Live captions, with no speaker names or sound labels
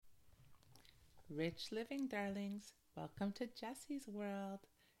Rich Living Darlings, welcome to Jessie's World,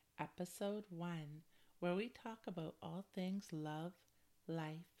 Episode 1, where we talk about all things love,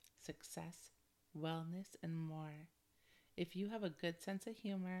 life, success, wellness, and more. If you have a good sense of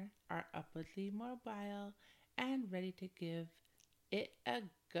humor, are upwardly mobile, and ready to give it a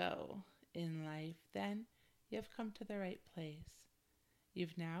go in life, then you've come to the right place.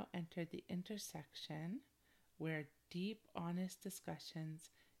 You've now entered the intersection where deep, honest discussions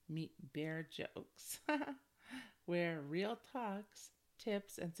meet bare jokes, where real talks,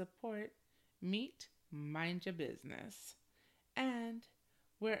 tips, and support meet mind your business, and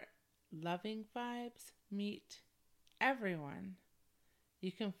where loving vibes meet everyone.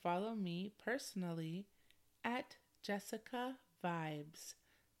 You can follow me personally at Jessica Vibes.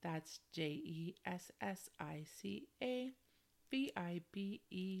 That's JESSICAVIBEZ.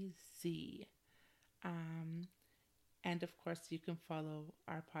 Um, and of course, you can follow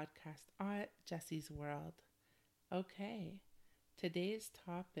our podcast at Jessie's World. Okay, today's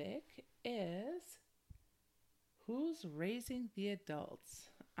topic is who's raising the adults?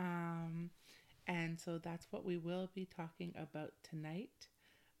 And so that's what we will be talking about tonight.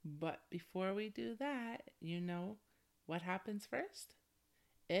 But before we do that, you know what happens first?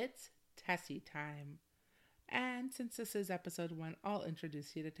 It's Tessie time. And since this is episode 1, I'll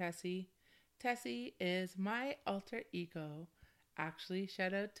introduce you to Tessie. Tessie is my alter ego. Actually,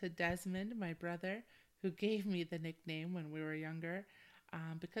 shout out to Desmond, my brother, who gave me the nickname when we were younger,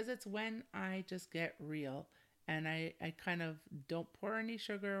 because it's when I just get real and I kind of don't pour any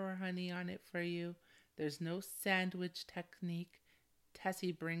sugar or honey on it for you. There's no sandwich technique.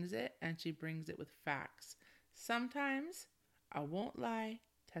 Tessie brings it, and she brings it with facts. Sometimes, I won't lie,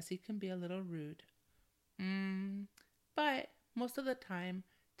 Tessie can be a little rude. But most of the time,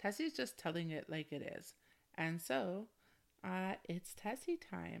 Tessie's just telling it like it is. And so, it's Tessie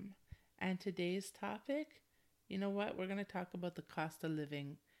time. And today's topic, you know what? We're going to talk about the cost of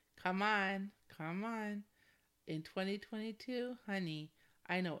living. Come on, come on. In 2022, honey,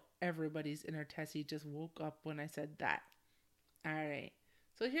 I know everybody's inner Tessie just woke up when I said that. All right.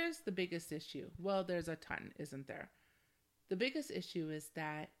 So here's the biggest issue. Well, there's a ton, isn't there? The biggest issue is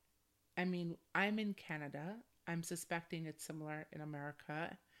that, I'm in Canada. I'm suspecting it's similar in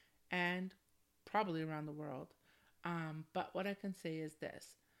America and probably around the world. But what I can say is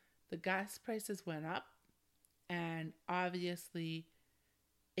this. The gas prices went up, and obviously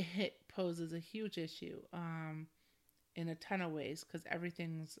it poses a huge issue in a ton of ways because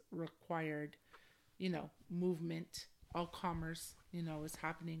everything's required, movement. All commerce, is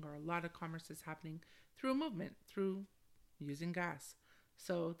happening, or a lot of commerce is happening through movement, through using gas.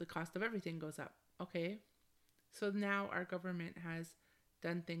 So the cost of everything goes up. Okay. So now our government has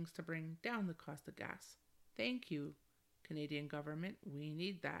done things to bring down the cost of gas. Thank you, Canadian government. We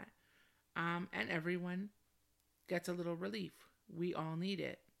need that. And everyone gets a little relief. We all need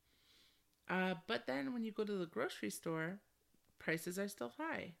it. But then when you go to the grocery store, prices are still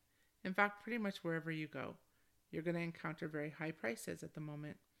high. In fact, pretty much wherever you go, you're going to encounter very high prices at the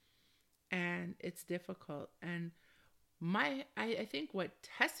moment. And it's difficult. And I think what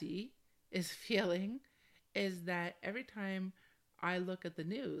Tessie is feeling is that every time I look at the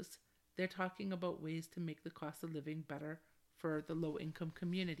news, they're talking about ways to make the cost of living better for the low income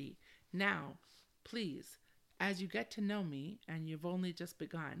community. Now, please, as you get to know me, and you've only just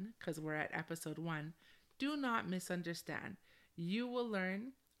begun because we're at episode 1, do not misunderstand. You will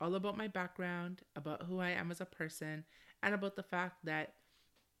learn all about my background, about who I am as a person, and about the fact that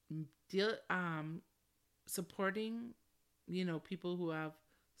supporting, people who have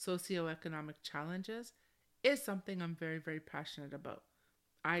socioeconomic challenges is something I'm very, very passionate about.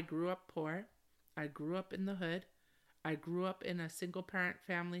 I grew up poor. I grew up in the hood. I grew up in a single parent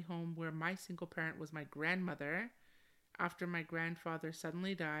family home where my single parent was my grandmother after my grandfather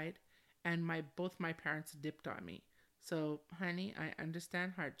suddenly died, and both my parents dipped on me. So, honey, I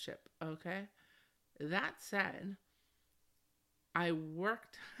understand hardship, okay? That said, I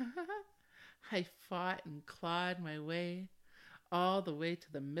worked, I fought and clawed my way all the way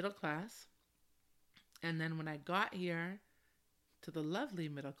to the middle class. And then when I got here to the lovely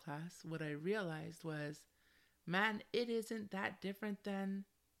middle class, what I realized was, man, it isn't that different than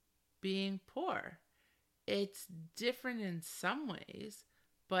being poor. It's different in some ways,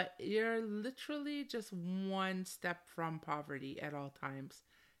 but you're literally just one step from poverty at all times.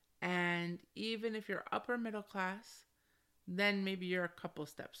 And even if you're upper middle class, then maybe you're a couple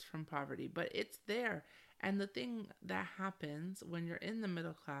steps from poverty, but it's there. And the thing that happens when you're in the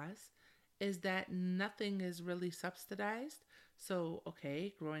middle class is that nothing is really subsidized. So,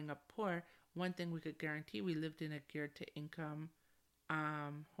 okay, growing up poor, one thing we could guarantee, we lived in a geared to income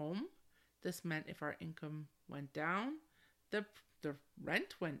home. This meant if our income went down, the, the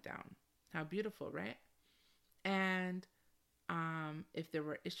rent went down. How beautiful, right? And if there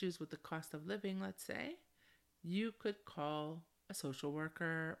were issues with the cost of living, let's say, you could call a social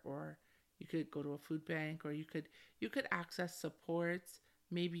worker, or you could go to a food bank, or you could access supports,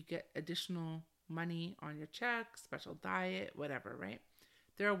 maybe get additional money on your check, special diet, whatever, right?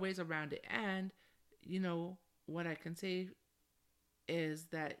 There are ways around it. And what I can say is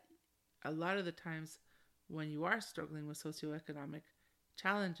that a lot of the times when you are struggling with socioeconomic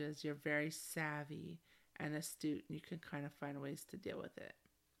challenges, you're very savvy and astute, and you can kind of find ways to deal with it.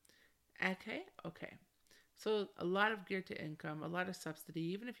 Okay. So a lot of geared to income, a lot of subsidy,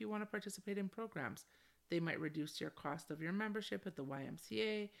 even if you want to participate in programs. They might reduce your cost of your membership at the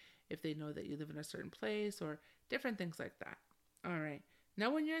YMCA if they know that you live in a certain place, or different things like that. All right. Now,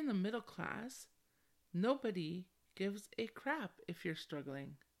 when you're in the middle class, nobody gives a crap if you're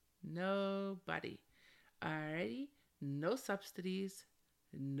struggling. Nobody. Alrighty? No subsidies,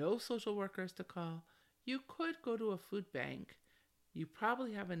 no social workers to call. You could go to a food bank. You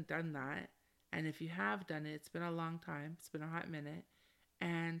probably haven't done that. And if you have done it, it's been a long time. It's been a hot minute.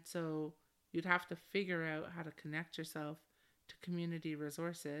 And so you'd have to figure out how to connect yourself to community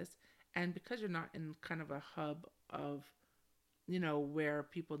resources. And because you're not in kind of a hub of, where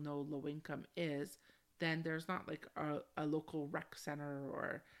people know low income is, then there's not like a local rec center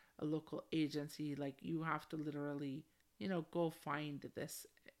or a local agency. Like, you have to literally, go find this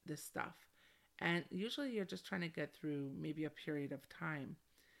stuff. And usually you're just trying to get through maybe a period of time.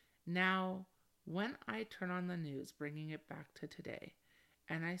 Now, when I turn on the news, bringing it back to today,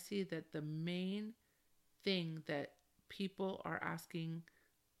 and I see that the main thing that people are asking,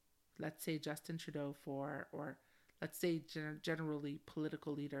 let's say Justin Trudeau for, or let's say generally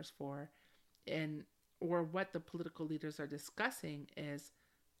political leaders for, or what the political leaders are discussing is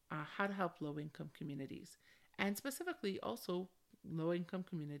how to help low-income communities, and specifically also low-income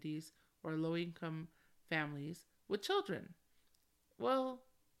communities or low-income families with children. Well,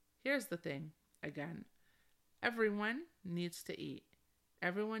 here's the thing again. Everyone needs to eat.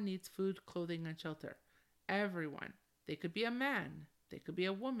 Everyone needs food, clothing, and shelter. Everyone. They could be a man. They could be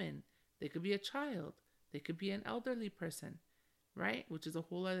a woman. They could be a child. They could be an elderly person, right? Which is a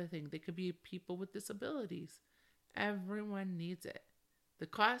whole other thing. They could be people with disabilities. Everyone needs it. The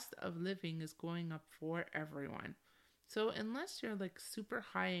cost of living is going up for everyone. So unless you're like super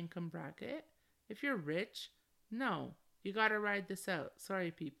high income bracket, if you're rich, no, you got to ride this out. Sorry,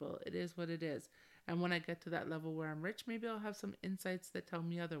 people. It is what it is. And when I get to that level where I'm rich, maybe I'll have some insights that tell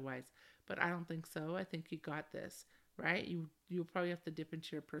me otherwise. But I don't think so. I think you got this, right? You'll probably have to dip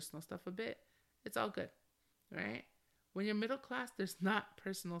into your personal stuff a bit. It's all good, right? When you're middle class, there's not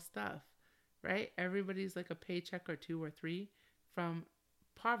personal stuff, right? Everybody's like a paycheck or two or three from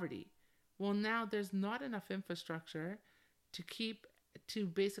poverty. Well, now there's not enough infrastructure to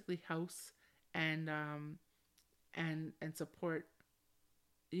basically house and support,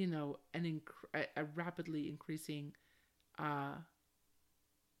 a rapidly increasing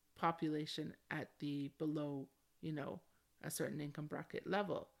population at the below, a certain income bracket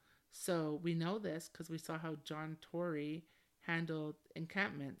level. So we know this because we saw how John Tory handled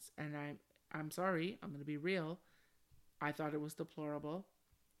encampments, and I'm sorry, I'm going to be real. I thought it was deplorable.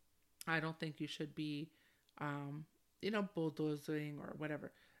 I don't think you should be, bulldozing or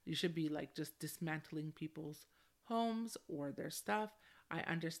whatever. You should be like just dismantling people's homes or their stuff. I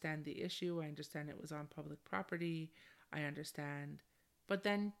understand the issue. I understand it was on public property. I understand. But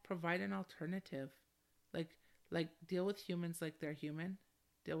then provide an alternative. Like deal with humans like they're human.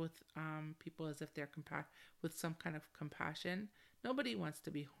 Deal with people as if they're with some kind of compassion. Nobody wants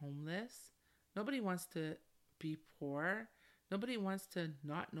to be homeless. Nobody wants to be poor. Nobody wants to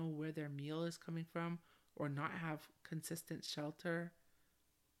not know where their meal is coming from or not have consistent shelter.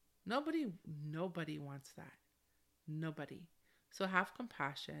 Nobody wants that. Nobody. So have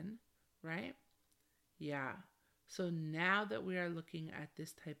compassion, right? Yeah. So now that we are looking at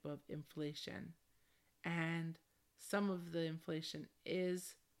this type of inflation, and some of the inflation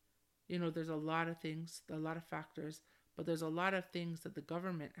is, there's a lot of things, a lot of factors, but there's a lot of things that the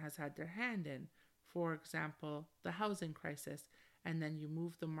government has had their hand in. For example, the housing crisis, and then you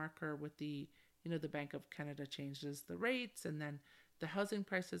move the marker with the Bank of Canada changes the rates, and then the housing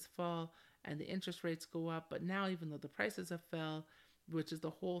prices fall and the interest rates go up. But now, even though the prices have fell, which is the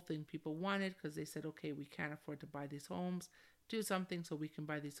whole thing people wanted, because they said, okay, we can't afford to buy these homes, do something so we can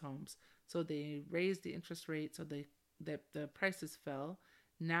buy these homes. So they raised the interest rate so the prices fell.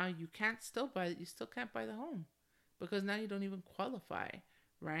 Now you still can't buy the home because now you don't even qualify,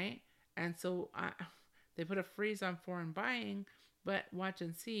 right? And so they put a freeze on foreign buying, but watch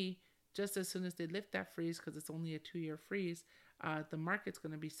and see, just as soon as they lift that freeze, because it's only a 2-year freeze, the market's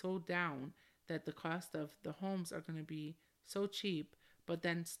going to be so down that the cost of the homes are going to be so cheap. But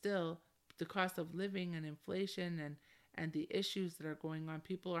then still, the cost of living and inflation and the issues that are going on,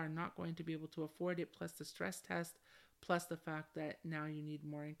 people are not going to be able to afford it, plus the stress test, plus the fact that now you need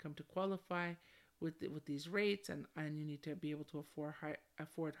more income to qualify with these rates, and you need to be able to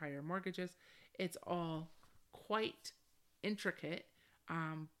afford higher mortgages. It's all quite intricate,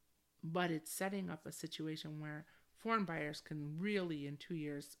 but it's setting up a situation where foreign buyers can really, in 2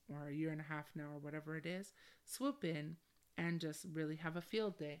 years or a year and a half now or whatever it is, swoop in and just really have a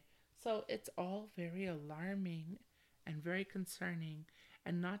field day. So it's all very alarming and very concerning,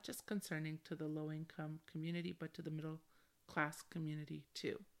 and not just concerning to the low income community, but to the middle class community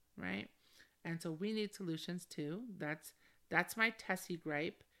too, right? And so we need solutions too. That's my Tessie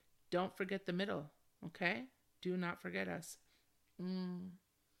gripe. Don't forget the middle, okay? Do not forget us.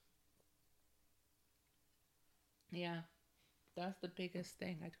 Yeah, that's the biggest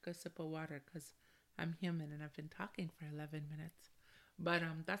thing. I took a sip of water because I'm human and I've been talking for 11 minutes. But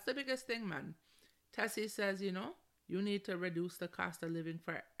that's the biggest thing, man. Tessie says, you need to reduce the cost of living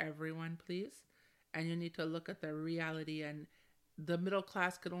for everyone, please. And you need to look at the reality. And the middle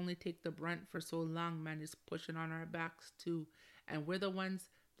class could only take the brunt for so long, man. It's pushing on our backs too. And we're the ones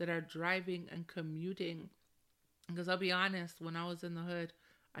that are driving and commuting. Because I'll be honest, when I was in the hood,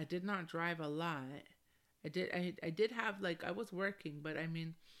 I did not drive a lot. I did have, like, I was working, but I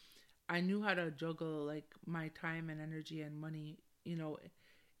mean, I knew how to juggle, like, my time and energy and money,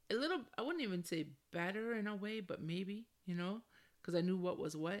 a little, I wouldn't even say better in a way, but maybe, because I knew what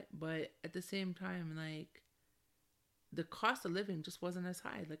was what. But at the same time, like, the cost of living just wasn't as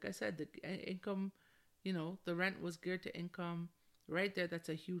high. Like I said, the income, the rent was geared to income. Right there, that's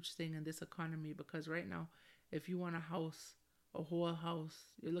a huge thing in this economy, because right now, if you want a whole house,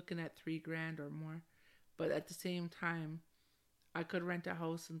 you're looking at $3,000 or more. But at the same time, I could rent a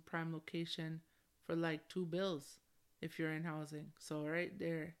house in prime location for like $2 if you're in housing. So right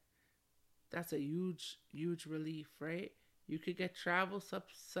there, that's a huge, huge relief, right? You could get travel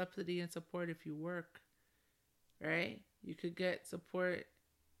subsidy and support if you work, right? You could get support,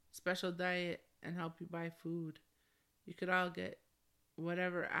 special diet, and help you buy food. You could all get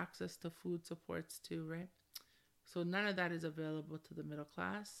whatever access to food supports too, right? So none of that is available to the middle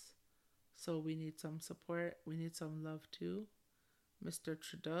class. So we need some support. We need some love too. Mr.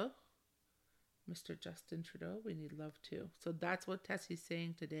 Trudeau, Mr. Justin Trudeau, we need love too. So that's what Tessie's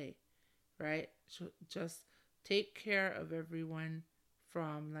saying today, right? So just take care of everyone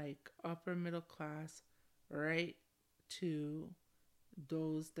from like upper middle class right to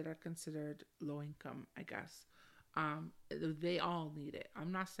those that are considered low income, I guess. They all need it.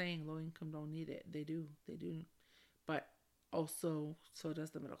 I'm not saying low income don't need it. They do. But also, so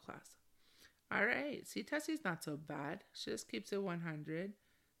does the middle class. All right. See, Tessie's not so bad. She just keeps it 100.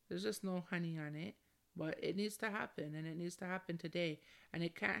 There's just no honey on it. But it needs to happen, and it needs to happen today. And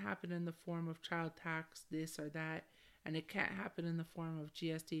it can't happen in the form of child tax, this or that. And it can't happen in the form of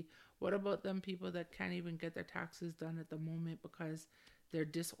GST. What about them people that can't even get their taxes done at the moment because they're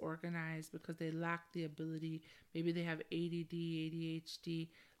disorganized, because they lack the ability? Maybe they have ADD, ADHD.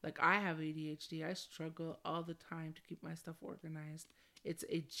 Like I have ADHD. I struggle all the time to keep my stuff organized. It's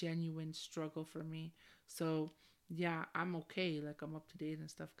a genuine struggle for me. So yeah, I'm okay. Like I'm up to date and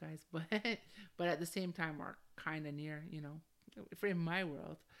stuff, guys. But at the same time, we're kind of near, for in my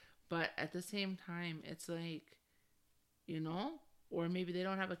world. But at the same time, it's like, or maybe they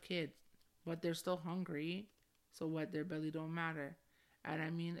don't have a kid, but they're still hungry. So what? Their belly don't matter. And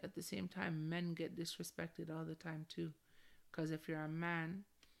I mean, at the same time, men get disrespected all the time too. Because if you're a man,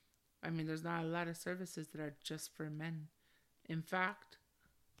 I mean, there's not a lot of services that are just for men. In fact,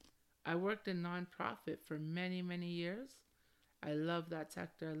 I worked in nonprofit for many, many years. I love that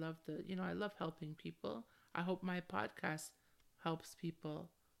sector. I love I love helping people. I hope my podcast helps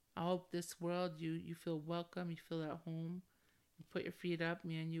people. I hope this world, you feel welcome, you feel at home. You put your feet up,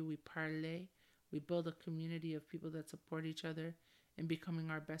 me and you, we parlay. We build a community of people that support each other in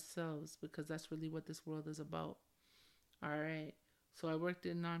becoming our best selves, because that's really what this world is about. All right. So I worked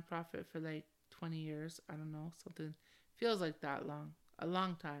in nonprofit for like 20 years. I don't know, something feels like that long. A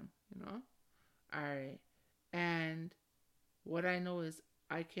long time, All right. And what I know is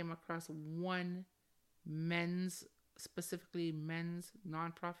I came across one specifically men's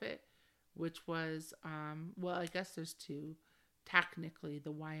nonprofit, which was, I guess there's two. Technically,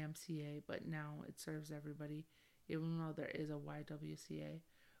 the YMCA, but now it serves everybody, even though there is a YWCA.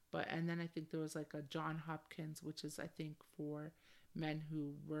 And then I think there was like a John Hopkins, which is, I think, for men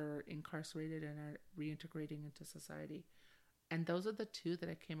who were incarcerated and are reintegrating into society. And those are the two that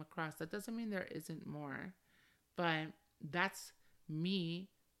I came across. That doesn't mean there isn't more, but that's me,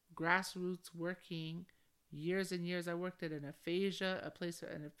 grassroots working years and years. I worked at an aphasia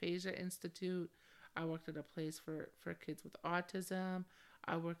institute. I worked at a place for kids with autism.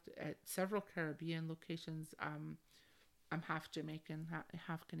 I worked at several Caribbean locations. I'm half Jamaican,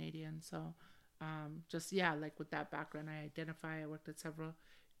 half Canadian. So just, yeah, like with that background, I worked at several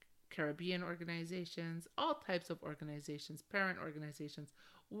Caribbean organizations, all types of organizations, parent organizations,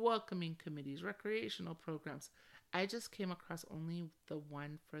 welcoming committees, recreational programs. I just came across only the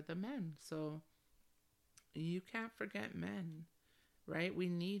one for the men. So you can't forget men, right? We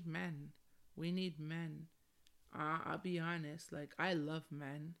need men. We need men. I'll be honest, like I love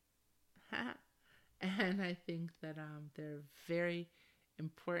men. And I think that they're very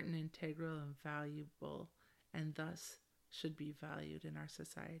important, integral, and valuable, and thus should be valued in our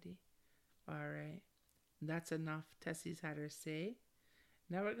society. All right, that's enough. Tessie's had her say.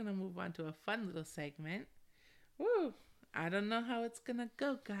 Now we're gonna move on to a fun little segment. Woo! I don't know how it's gonna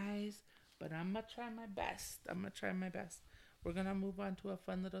go, guys, but I'm gonna try my best. We're gonna move on to a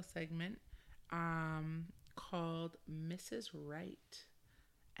fun little segment, called Mrs. Right.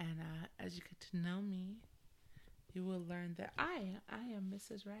 And as you get to know me, you will learn that I am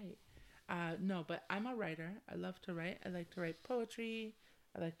Mrs. Right. No, but I'm a writer. I love to write. I like to write poetry.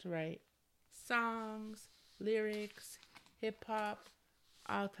 I like to write songs, lyrics, hip hop,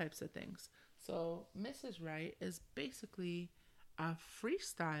 all types of things. So Mrs. Right is basically a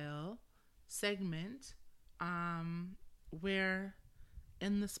freestyle segment where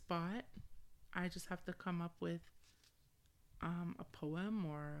in the spot I just have to come up with a poem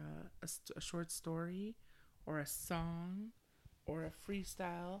or a short story or a song or a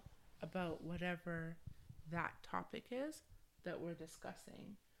freestyle about whatever that topic is that we're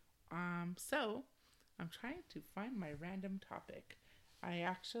discussing. So I'm trying to find my random topic. I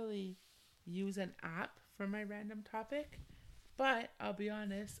actually use an app for my random topic, but I'll be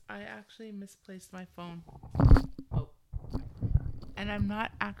honest, I actually misplaced my phone. Oh, and I'm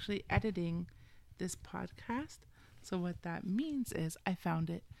not actually editing this podcast. So what that means is I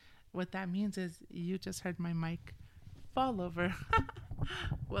found it. What that means is you just heard my mic fall over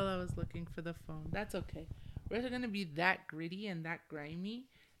while I was looking for the phone. That's okay. We're gonna be that gritty and that grimy.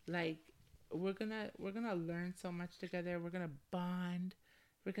 Like we're gonna learn so much together. We're gonna bond.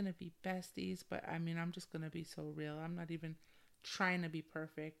 We're gonna be besties. But I mean, I'm just gonna be so real. I'm not even trying to be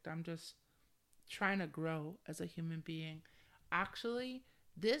perfect. I'm just trying to grow as a human being. Actually,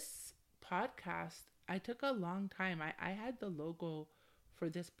 this podcast, I took a long time. I had the logo for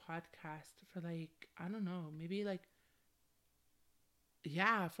this podcast for like, I don't know, maybe like,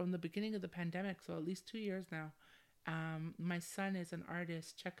 yeah, from the beginning of the pandemic. So at least 2 years now. My son is an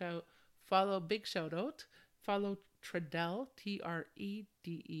artist. Big shout out. Follow Tredel,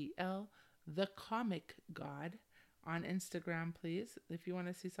 Tredel, the comic god on Instagram, please. If you want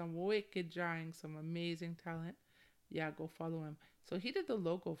to see some wicked drawing, some amazing talent, yeah, go follow him. So he did the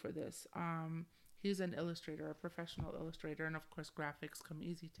logo for this. He's an illustrator, a professional illustrator, and of course graphics come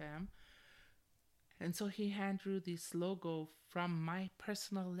easy to him. And so he hand drew this logo from my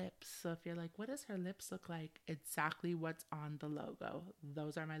personal lips. So if you're like, what does her lips look like? Exactly what's on the logo.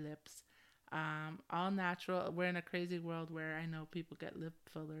 Those are my lips. All natural. We're in a crazy world where I know people get lip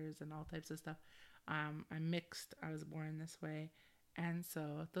fillers and all types of stuff. I'm mixed. I was born this way. And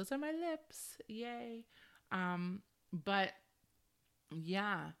so those are my lips. Yay. But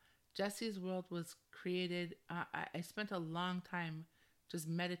yeah, Jessie's World was created. I spent a long time just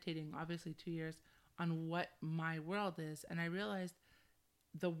meditating, obviously 2 years, on what my world is. And I realized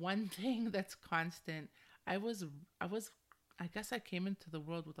the one thing that's constant, I guess I came into the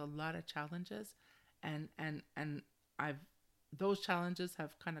world with a lot of challenges, and those challenges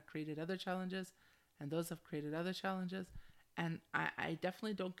have kind of created other challenges, and those have created other challenges. And I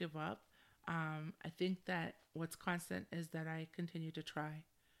definitely don't give up. I think that what's constant is that I continue to try.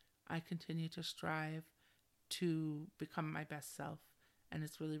 I continue to strive to become my best self. And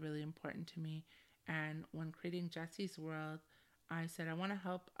it's really, really important to me. And when creating Jessie's World, I said, I want to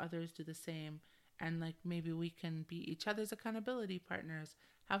help others do the same. And like maybe we can be each other's accountability partners,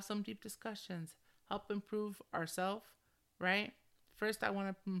 have some deep discussions, help improve ourselves, right? First, I want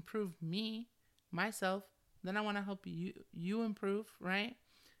to improve myself. Then I want to help you improve, right?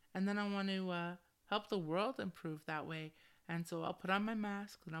 And then I want to help the world improve that way. And so I'll put on my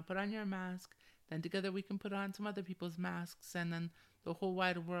mask, and I'll put on your mask. Then together we can put on some other people's masks, and then the whole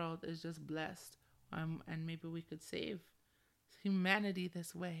wide world is just blessed. And maybe we could save humanity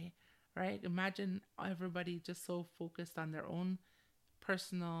this way, right? Imagine everybody just so focused on their own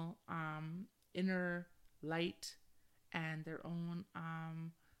personal inner light and their own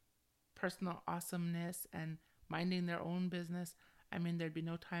personal awesomeness and minding their own business, I mean, there'd be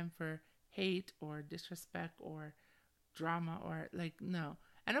no time for hate or disrespect or drama or like, no.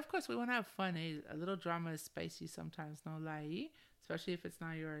 And of course, we want to have fun. Eh? A little drama is spicy sometimes, no lie, especially if it's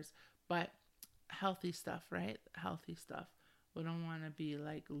not yours. But healthy stuff, right? Healthy stuff. We don't want to be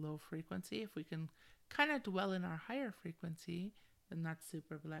like low frequency. If we can kind of dwell in our higher frequency, then that's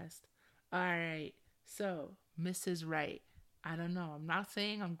super blessed. All right. So, Mrs. Right. I don't know. I'm not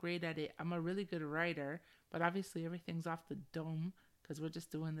saying I'm great at it. I'm a really good writer, but obviously everything's off the dome because we're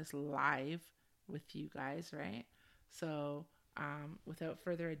just doing this live with you guys, right? So, without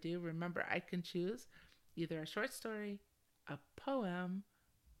further ado, remember I can choose either a short story, a poem,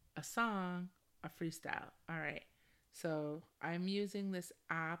 a song, a freestyle. All right. So I'm using this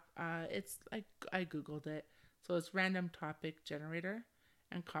app. It's like I Googled it. So it's random topic generator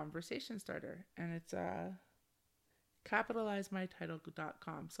and conversation starter. And it's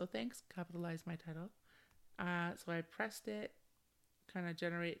capitalizemytitle.com. So thanks, Capitalize My Title. So I pressed it, kind of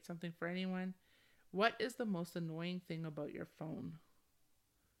generate something for anyone. What is the most annoying thing about your phone?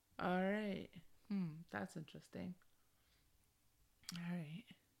 All right. That's interesting. All right.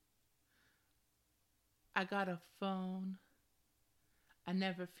 I got a phone. I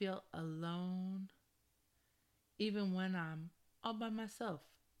never feel alone, even when I'm all by myself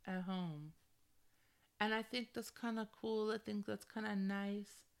at home. And I think that's kind of cool. I think that's kind of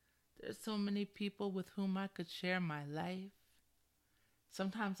nice. There's so many people with whom I could share my life.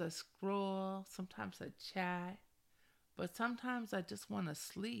 Sometimes I scroll, sometimes I chat, but sometimes I just want to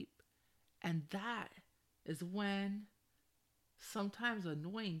sleep. And that is when sometimes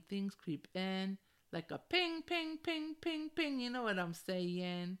annoying things creep in, like a ping, ping, ping, ping, ping. You know what I'm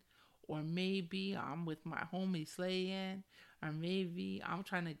saying? Or maybe I'm with my homie slaying, or maybe I'm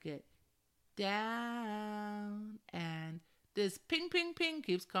trying to get down and this ping, ping, ping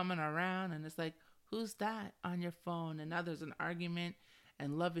keeps coming around, and it's like, who's that on your phone? And now there's an argument,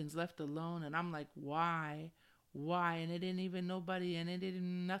 and Lovin's left alone, and I'm like, why? And it didn't even nobody, and it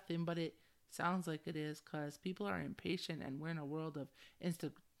didn't nothing, but it sounds like it is because people are impatient, and we're in a world of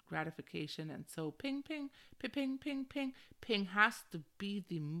instant gratification. And so ping, ping, ping, ping, ping, ping, ping has to be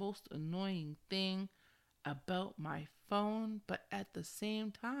the most annoying thing about my phone. But at the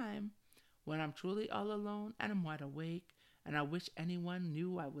same time, when I'm truly all alone and I'm wide awake, and I wish anyone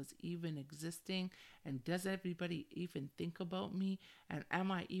knew I was even existing, and does everybody even think about me, and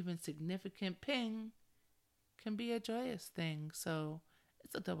am I even significant, ping can be a joyous thing. So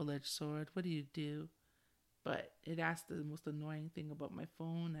it's a double-edged sword. What do you do? But it asked the most annoying thing about my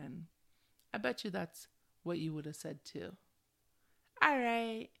phone, and I bet you that's what you would have said too. All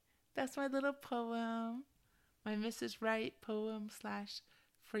right, that's my little poem, my Mrs. Right poem slash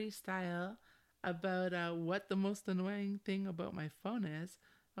freestyle about what the most annoying thing about my phone is.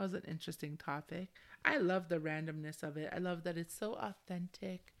 That was an interesting topic. I love the randomness of it. I love that it's so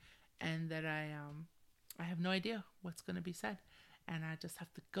authentic, and that I have no idea what's going to be said, and I just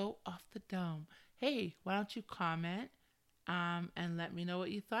have to go off the dome. Hey, why don't you comment and let me know what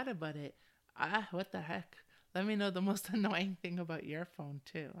you thought about it? What the heck? Let me know the most annoying thing about your phone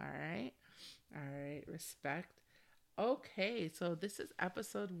too. All right. Respect. Okay, so this is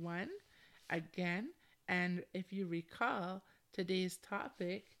episode 1 again. And if you recall, today's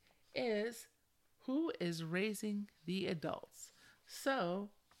topic is who is raising the adults. So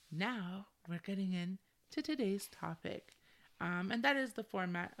now we're getting into today's topic. And that is the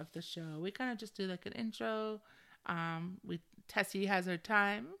format of the show. We kind of just do like an intro. Tessie has her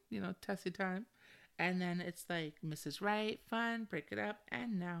time, Tessie time. And then it's like Mrs. Right, fun, break it up.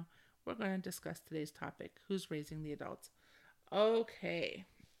 And now we're going to discuss today's topic, who's raising the adults. Okay.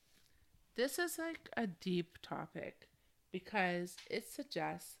 This is like a deep topic because it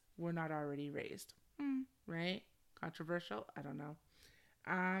suggests we're not already raised. Right? Controversial? I don't know.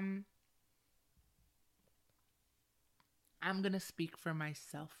 I'm going to speak for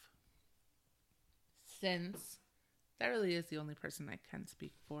myself, since that really is the only person I can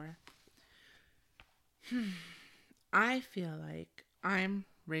speak for. I feel like I'm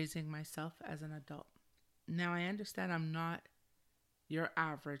raising myself as an adult. Now, I understand I'm not your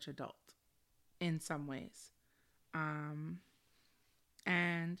average adult in some ways.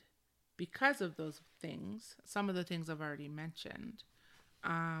 And because of those things, some of the things I've already mentioned,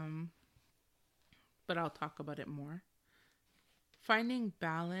 but I'll talk about it more. Finding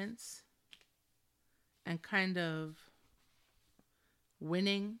balance and kind of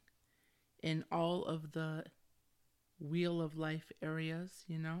winning in all of the wheel of life areas,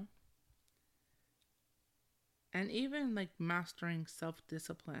 and even like mastering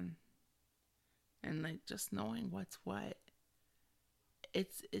self-discipline and like just knowing what's what.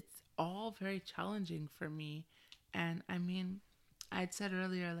 It's all very challenging for me. And I mean, I'd said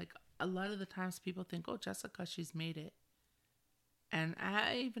earlier, like a lot of the times people think, oh, Jessica, she's made it. And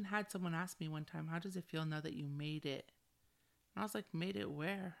I even had someone ask me one time, how does it feel now that you made it? And I was like, made it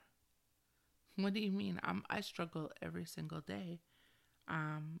where? What do you mean? I struggle every single day.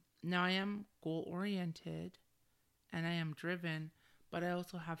 Now I am goal oriented and I am driven, but I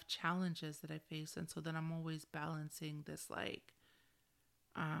also have challenges that I face. And so then I'm always balancing this, like,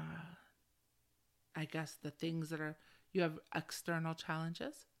 I guess the things that are, you have external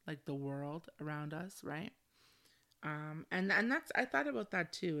challenges, like the world around us, right? And that's, I thought about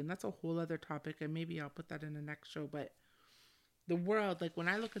that too, and that's a whole other topic, and maybe I'll put that in the next show. But the world, like when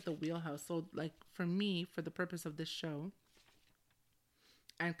I look at the wheelhouse, so like for me, for the purpose of this show,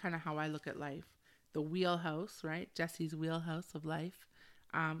 and kind of how I look at life, the wheelhouse, right? Jesse's wheelhouse of life,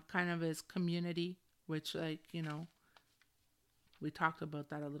 kind of is community, which, like, you know, we talked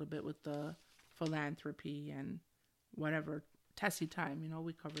about that a little bit with the philanthropy and whatever Tessie time, you know,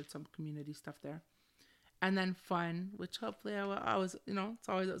 we covered some community stuff there. And then fun, which hopefully I will always, you know,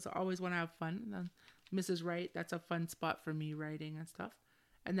 it's always want to have fun. And then Mrs. Wright, that's a fun spot for me, writing and stuff.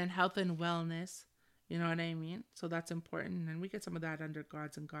 And then health and wellness, you know what I mean? So that's important. And we get some of that under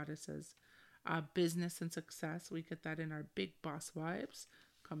gods and goddesses. Business and success, we get that in our big boss vibes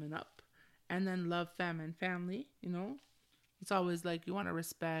coming up. And then love, fam, and family, you know. It's always like you want to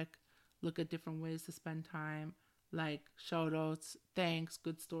respect, look at different ways to spend time, like shout outs, thanks,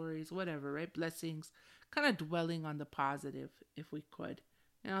 good stories, whatever, right? Blessings, kind of dwelling on the positive if we could.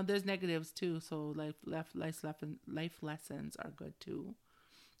 You know, there's negatives too, so life lessons are good too.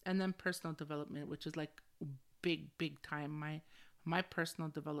 And then personal development, which is like big time. My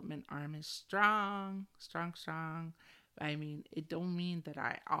personal development arm is strong. I mean, it don't mean that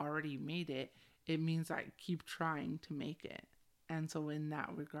I already made it. It means I keep trying to make it. And so in that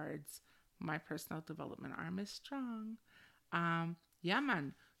regards, my personal development arm is strong. Yeah,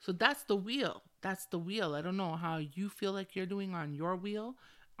 man. So that's the wheel. I don't know how you feel like you're doing on your wheel.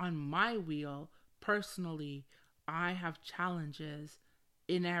 On my wheel, personally, I have challenges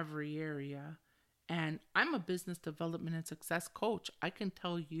in every area. And I'm a business development and success coach. I can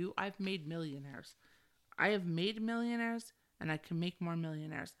tell you I've made millionaires. I have made millionaires and I can make more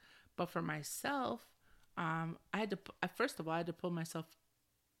millionaires. But for myself, I had to, first of all, I had to pull myself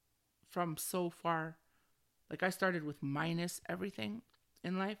from so far. Like I started with minus everything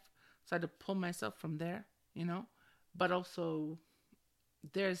in life. So I had to pull myself from there, you know. But also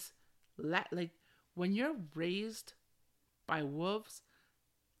there's like when you're raised by wolves,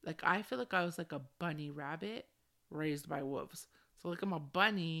 like I feel like I was like a bunny rabbit raised by wolves. So like I'm a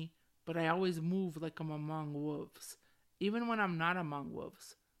bunny, but I always move like I'm among wolves, even when I'm not among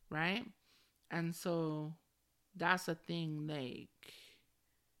wolves, right? And so that's a thing, like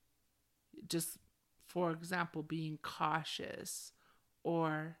just for example, being cautious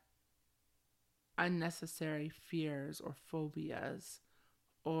or unnecessary fears or phobias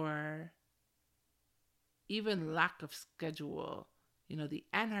or even lack of schedule, you know, the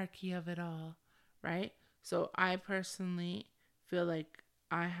anarchy of it all, right? So I personally feel like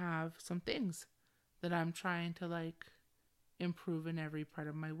I have some things that I'm trying to like improve in every part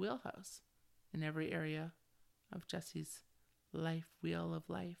of my wheelhouse, in every area of Jesse's life wheel of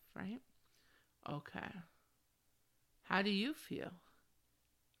life, right? Okay. How do you feel?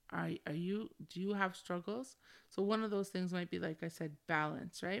 Do you have struggles? So one of those things might be, like I said,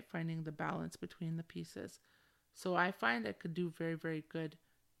 balance, right? Finding the balance between the pieces. So I find I could do very, very good.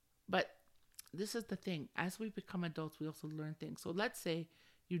 But this is the thing. As we become adults, we also learn things. So let's say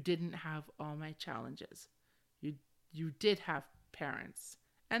you didn't have all my challenges. You did have parents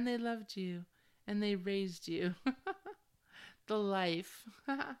and they loved you and they raised you. The life.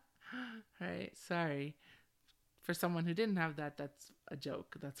 Right? Sorry. For someone who didn't have that, that's a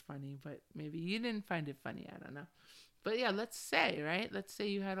joke. That's funny, but maybe you didn't find it funny. I don't know. But yeah, let's say, right? Let's say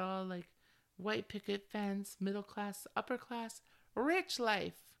you had all like white picket fence, middle class, upper class, rich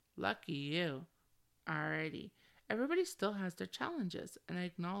life. Lucky you. Alrighty. Everybody still has their challenges, and I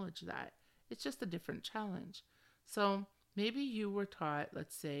acknowledge that. It's just a different challenge. So maybe you were taught,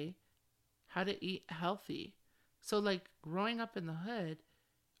 let's say, how to eat healthy. So like growing up in the hood,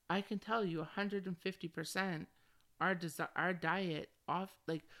 I can tell you 150% our diet off,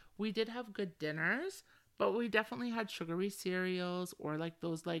 like we did have good dinners, but we definitely had sugary cereals or like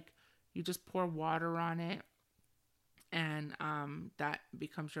those, like you just pour water on it and that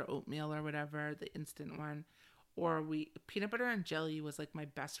becomes your oatmeal or whatever, the instant one. Or peanut butter and jelly was like my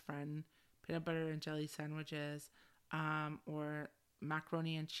best friend. Peanut butter and jelly sandwiches, or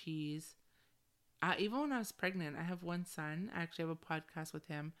macaroni and cheese. Even when I was pregnant, I have one son. I actually have a podcast with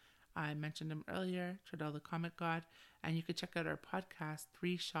him. I mentioned him earlier, Treadell the Comic God. And you could check out our podcast,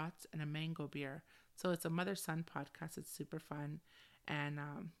 3 Shots and a Mango Beer. So it's a mother-son podcast. It's super fun and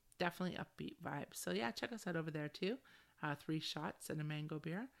definitely upbeat vibes. So yeah, check us out over there too. 3 Shots and a Mango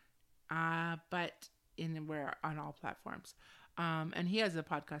Beer. But we're on all platforms. And he has a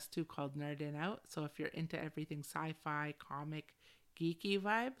podcast too called Nerdin' Out. So if you're into everything sci-fi, comic, geeky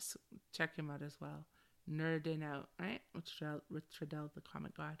vibes, check him out as well. Nerdin' Out, right? With Treadell the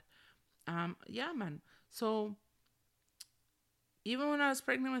Comic God. Yeah, man. So even when I was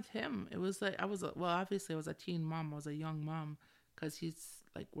pregnant with him, it was like obviously I was a teen mom. I was a young mom because he's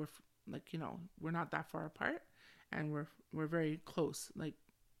like we're not that far apart, and we're very close, like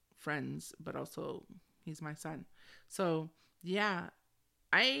friends, but also he's my son. So yeah,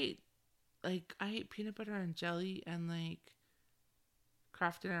 I ate peanut butter and jelly and like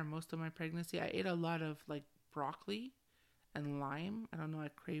Kraft dinner most of my pregnancy. I ate a lot of like broccoli and lime. I don't know, I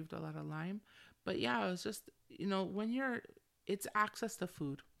craved a lot of lime. But yeah, it was just, it's access to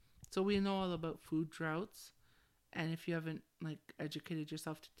food. So we know all about food droughts. And if you haven't like educated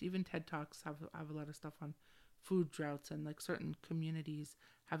yourself, even TED Talks have a lot of stuff on food droughts and like certain communities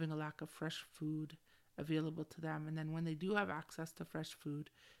having a lack of fresh food available to them. And then when they do have access to fresh food,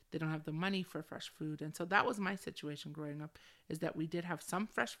 they don't have the money for fresh food. And so that was my situation growing up, is that we did have some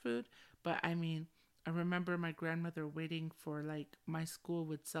fresh food, but I mean, I remember my grandmother waiting for, like, my school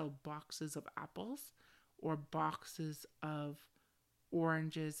would sell boxes of apples or boxes of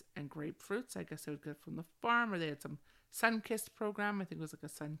oranges and grapefruits. I guess they would get from the farm, or they had some sun-kissed program. I think it was like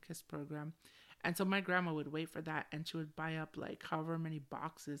a sun-kissed program. And so my grandma would wait for that, and she would buy up like however many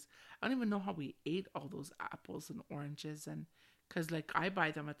boxes. I don't even know how we ate all those apples and oranges, and because like I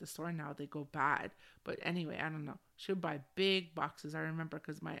buy them at the store now, they go bad. But anyway, I don't know. She would buy big boxes. I remember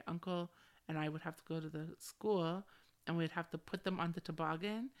because my uncle and I would have to go to the school, and we'd have to put them on the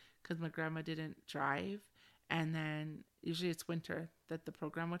toboggan because my grandma didn't drive. And then usually it's winter that the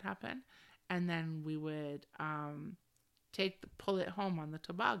program would happen, and then we would pull it home on the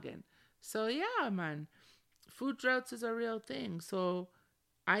toboggan. So yeah, man, food droughts is a real thing. So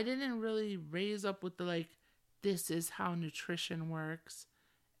I didn't really raise up with the like, this is how nutrition works,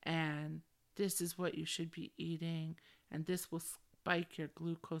 and this is what you should be eating, and this will spike your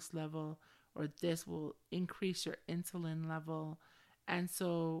glucose level, or this will increase your insulin level. And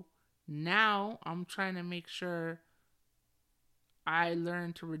so now I'm trying to make sure I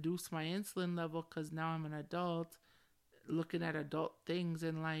learn to reduce my insulin level, because now I'm an adult looking at adult things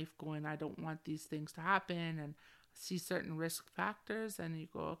in life going, I don't want these things to happen, and see certain risk factors, and you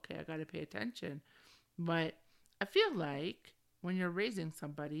go, okay, I got to pay attention. But I feel like when you're raising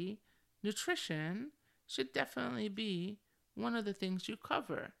somebody, nutrition should definitely be one of the things you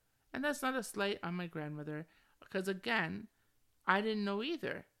cover. And that's not a slight on my grandmother, because again, I didn't know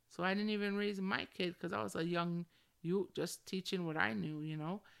either. So I didn't even raise my kid, because I was a young youth just teaching what I knew,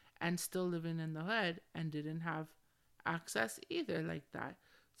 and still living in the hood, and didn't have access either like that.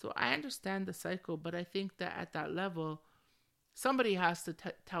 So I understand the cycle, but I think that at that level, somebody has to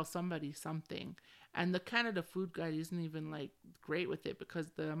tell somebody something. And the Canada Food Guide isn't even like great with it,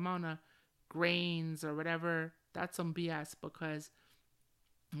 because the amount of grains or whatever, that's some BS. Because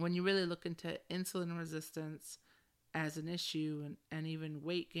when you really look into insulin resistance as an issue, and even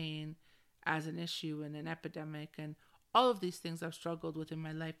weight gain as an issue and an epidemic, and all of these things I've struggled with in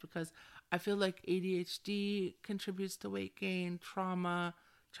my life, because I feel like ADHD contributes to weight gain, trauma,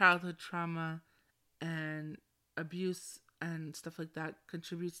 childhood trauma, and abuse and stuff like that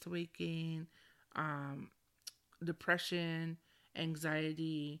contributes to weight gain, depression,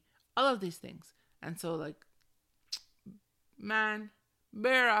 anxiety, all of these things. And so like, man,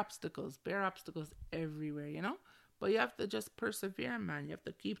 bare obstacles everywhere, but you have to just persevere, man. You have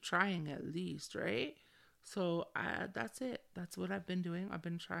to keep trying at least, right? So that's it. That's what I've been doing. I've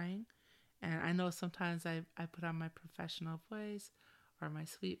been trying. And I know sometimes I put on my professional voice or my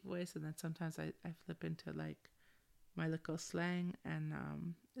sweet voice, and then sometimes I flip into like my little slang, and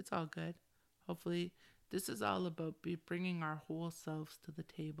it's all good. Hopefully this is all about bringing our whole selves to the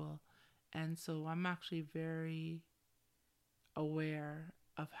table. And so I'm actually very aware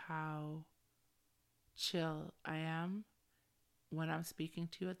of how chill I am when I'm speaking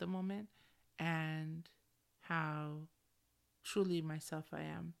to you at the moment, and how truly myself I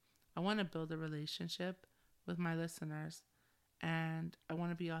am. I want to build a relationship with my listeners, and I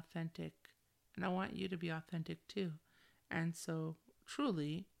want to be authentic, and I want you to be authentic too. And so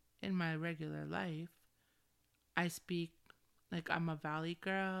truly in my regular life, I speak like I'm a valley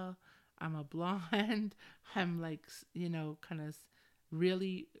girl, I'm a blonde, I'm like, kind of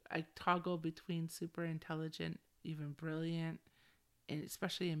really, I toggle between super intelligent, even brilliant, and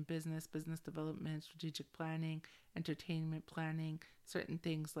especially in business development, strategic planning, entertainment planning, certain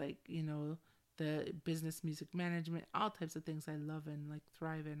things like, the business music management, all types of things I love and like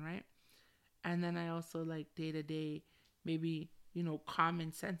thrive in, right? And then I also like day to day, maybe,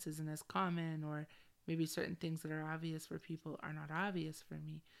 common sense isn't as common, or maybe certain things that are obvious for people are not obvious for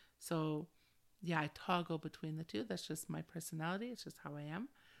me. So, yeah, I toggle between the two. That's just my personality. It's just how I am.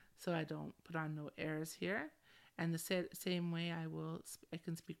 So I don't put on no airs here. And the same way I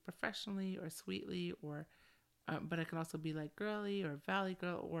can speak professionally or sweetly, or but I can also be like girly or valley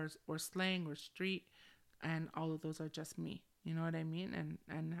girl or slang or street, and all of those are just me. You know what I mean?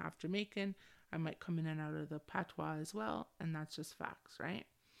 And half Jamaican, I might come in and out of the patois as well, and that's just facts, right?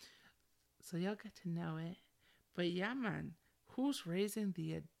 So y'all get to know it. But yeah, man, who's raising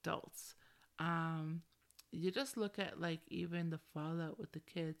the adults? Um, you just look at like even the fallout with the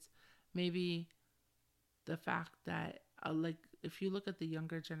kids. Maybe the fact that like if you look at the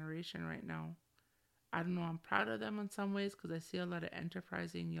younger generation right now, I don't know, I'm proud of them in some ways because I see a lot of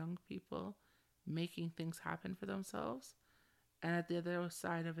enterprising young people making things happen for themselves. And at the other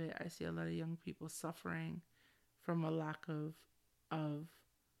side of it, I see a lot of young people suffering from a lack of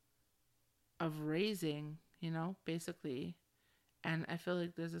raising, basically. And I feel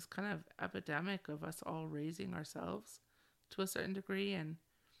like there's this kind of epidemic of us all raising ourselves to a certain degree. And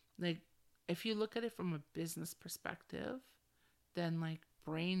like, if you look at it from a business perspective, then like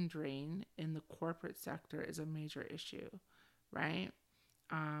brain drain in the corporate sector is a major issue, right?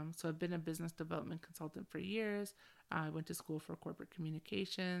 So I've been a business development consultant for years. I went to school for corporate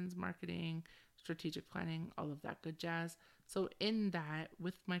communications, marketing, strategic planning, all of that good jazz. So in that,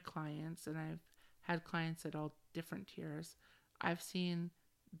 with my clients, and I've had clients at all different tiers, I've seen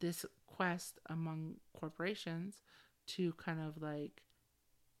this quest among corporations to kind of like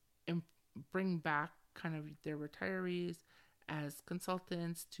bring back kind of their retirees as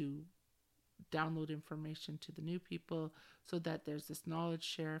consultants to download information to the new people so that there's this knowledge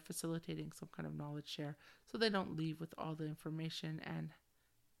share, facilitating some kind of knowledge share so they don't leave with all the information and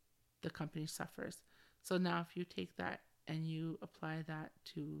the company suffers. So now if you take that and you apply that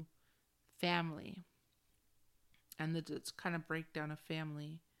to family and the kind of breakdown of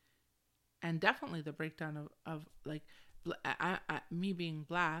family, and definitely the breakdown of like me being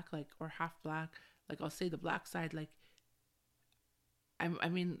black, like, or half black, like I'll say the black side, like I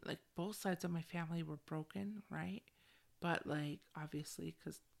mean, like both sides of my family were broken, right? But like obviously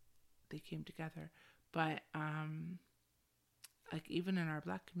because they came together. But like even in our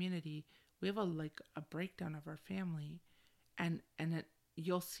black community, we have a breakdown of our family, and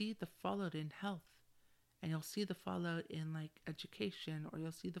you'll see the fallout in health, and you'll see the fallout in like education, or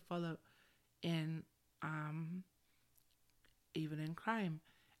you'll see the fallout in even in crime,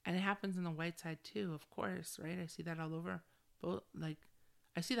 and it happens in the white side too, of course, right? I see that all over. Both like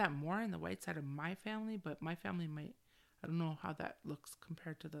I see that more in the white side of my family, but my family might, I don't know how that looks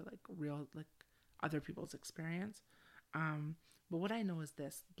compared to the like real like other people's experience. But what I know is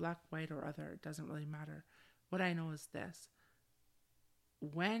this: black, white, or other, it doesn't really matter. What I know is this: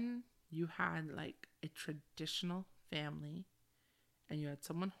 when you had like a traditional family and you had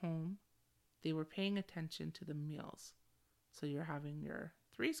someone home, they were paying attention to the meals. So you're having your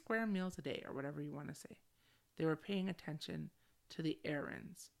 3 square meals a day or whatever you want to say. They were paying attention to the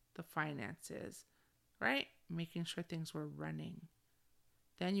errands, the finances, right? Making sure things were running.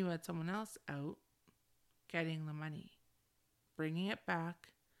 Then you had someone else out getting the money, bringing it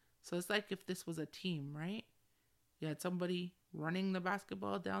back. So it's like if this was a team, right? You had somebody running the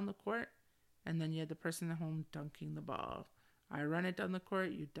basketball down the court, and then you had the person at home dunking the ball. I run it down the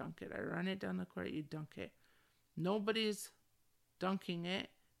court, you dunk it. I run it down the court, you dunk it. Nobody's dunking it.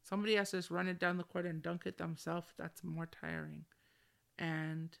 Somebody has to just run it down the court and dunk it themselves. That's more tiring.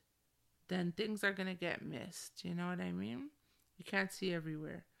 And then things are going to get missed. You know what I mean? You can't see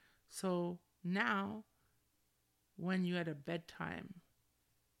everywhere. So now, when you had a bedtime,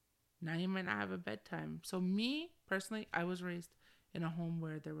 now you might not have a bedtime. So me, personally, I was raised in a home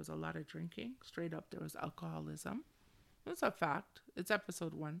where there was a lot of drinking. Straight up, there was alcoholism. It's a fact. It's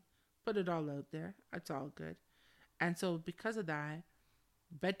episode 1. Put it all out there. It's all good. And so because of that,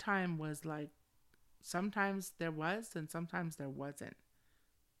 bedtime was like, sometimes there was and sometimes there wasn't,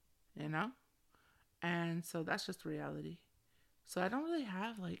 you know? And so that's just reality. So I don't really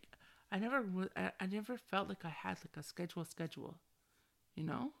have like, I never felt like I had like a schedule, you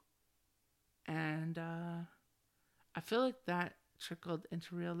know? And I feel like that trickled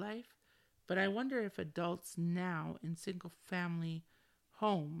into real life. But I wonder if adults now in single family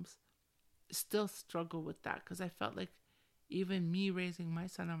homes still struggle with that, because I felt like even me raising my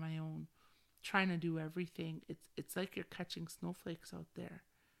son on my own, trying to do everything. It's like you're catching snowflakes out there.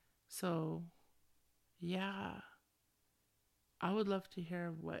 So, yeah, I would love to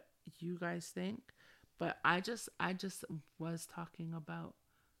hear what you guys think, but I just was talking about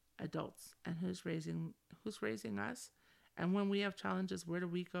adults and who's raising us. And when we have challenges, where do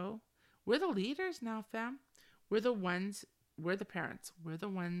we go? We're the leaders now, fam. We're the ones, we're the parents. We're the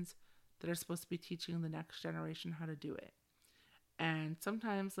ones that are supposed to be teaching the next generation how to do it. And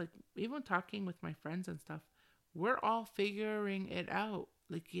sometimes, like, even talking with my friends and stuff, we're all figuring it out.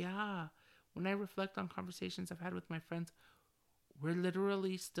 Like, yeah, when I reflect on conversations I've had with my friends, we're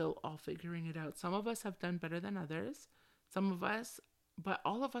literally still all figuring it out. Some of us have done better than others. Some of us, but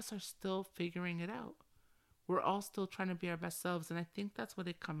all of us are still figuring it out. We're all still trying to be our best selves. And I think that's what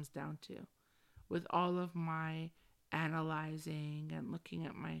it comes down to. With all of my analyzing and looking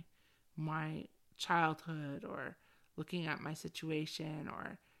at my childhood, or looking at my situation,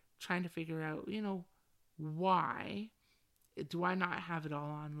 or trying to figure out, why do I not have it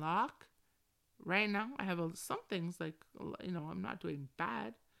all on lock? Right now, I have some things, like, I'm not doing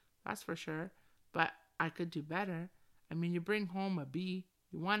bad, that's for sure, but I could do better. I mean, you bring home a B,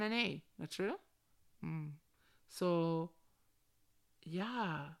 you want an A, that's true? So,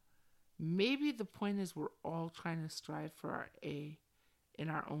 yeah, maybe the point is we're all trying to strive for our A in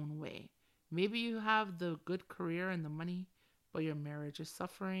our own way. Maybe you have the good career and the money, but your marriage is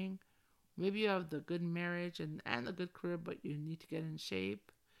suffering. Maybe you have the good marriage and the good career, but you need to get in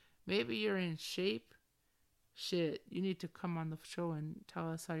shape. Maybe you're in shape. Shit, you need to come on the show and tell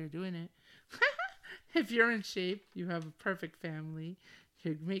us how you're doing it. If you're in shape, you have a perfect family.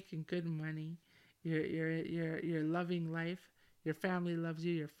 You're making good money. You're loving life. Your family loves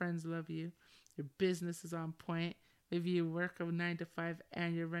you. Your friends love you. Your business is on point. Maybe you work a 9 to 5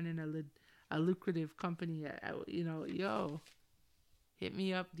 and you're running a lucrative company. Yo, hit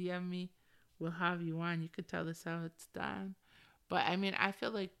me up, DM me. We'll have you on. You could tell us how it's done. But I mean, I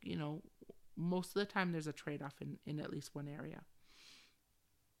feel like, most of the time there's a trade-off in at least one area.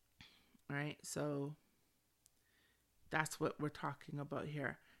 All right. So that's what we're talking about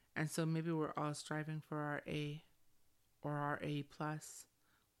here. And so maybe we're all striving for our A or our A plus,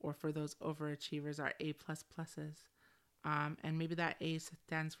 or for those overachievers, our A plus pluses. And maybe that A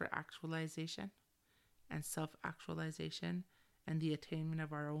stands for actualization and self-actualization and the attainment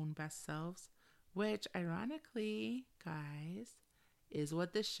of our own best selves, which ironically, guys, is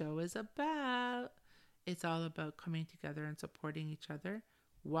what this show is about. It's all about coming together and supporting each other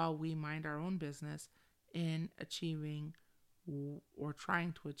while we mind our own business in achieving or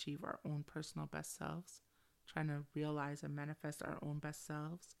trying to achieve our own personal best selves, trying to realize and manifest our own best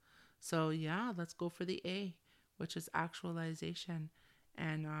selves. So yeah, let's go for the A, which is actualization.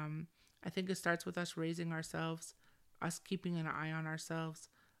 And I think it starts with us raising ourselves, us keeping an eye on ourselves,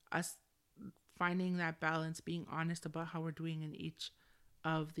 us finding that balance, being honest about how we're doing in each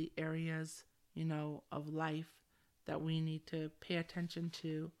of the areas, of life that we need to pay attention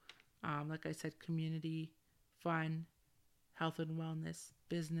to. Like I said, community, fun, health and wellness,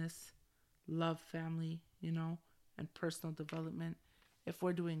 business, love, family, and personal development. If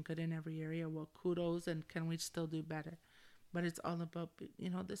we're doing good in every area, well, kudos, and can we still do better? But it's all about,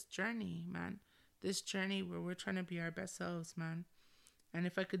 this journey, man. This journey where we're trying to be our best selves, man. And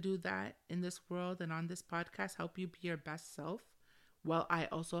if I could do that in this world and on this podcast, help you be your best self, while I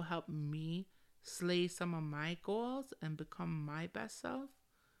also help me slay some of my goals and become my best self,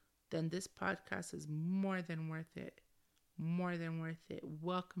 then this podcast is more than worth it. More than worth it.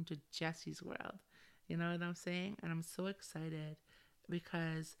 Welcome to Jessie's world. You know what I'm saying? And I'm so excited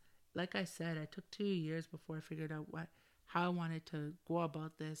because, like I said, I took 2 years before I figured out how I wanted to go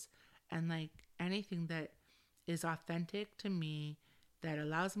about this. And like anything that is authentic to me, that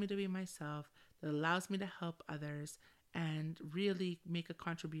allows me to be myself, that allows me to help others and really make a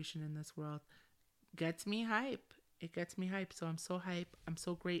contribution in this world, gets me hype. It gets me hype. So I'm so hype. I'm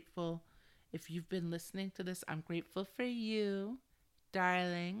so grateful. If you've been listening to this, I'm grateful for you,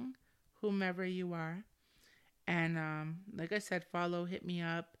 darling, whomever you are. And like I said, follow, hit me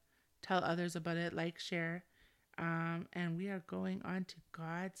up, tell others about it, like, share. And we are going on to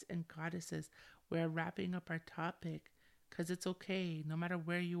gods and goddesses. We're wrapping up our topic because it's okay, no matter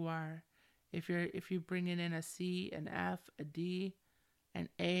where you are. If you're bringing in a C, an F, a D, an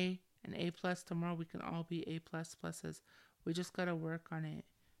A plus tomorrow, we can all be A plus pluses. We just gotta work on it.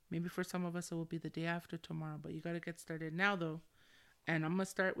 Maybe for some of us it will be the day after tomorrow, but you gotta get started now though. And I'm gonna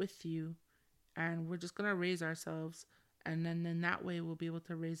start with you, and we're just gonna raise ourselves, and then in that way we'll be able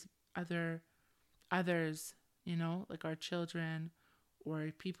to raise others, like our children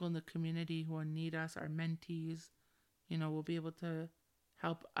or people in the community who need us, our mentees, we'll be able to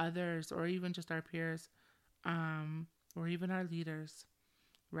help others or even just our peers, or even our leaders,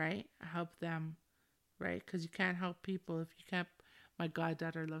 right? Help them, right? Because you can't help people if you can't. My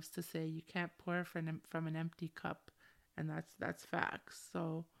goddaughter loves to say, you can't pour from an empty cup, and that's facts.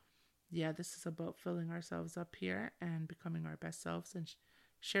 So yeah, this is about filling ourselves up here and becoming our best selves and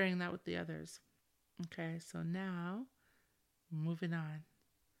sharing that with the others. Okay, so now moving on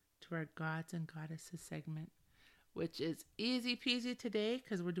to our gods and goddesses segment, which is easy peasy today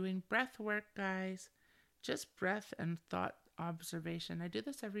because we're doing breath work, guys. Just breath and thought observation. I do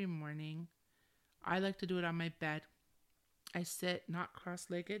this every morning. I like to do it on my bed. I sit not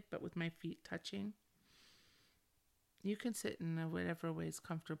cross-legged, but with my feet touching. You can sit in whatever way is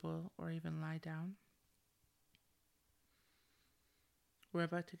comfortable or even lie down. We're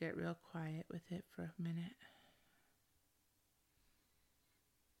about to get real quiet with it for a minute.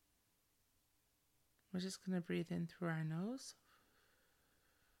 We're just going to breathe in through our nose,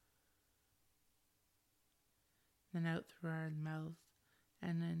 then out through our mouth.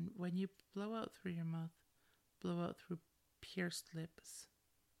 And then when you blow out through your mouth, blow out through pierced lips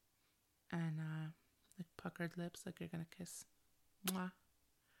and like puckered lips, like you're going to kiss. Mwah.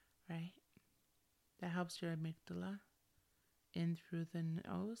 Right? That helps your amygdala in through the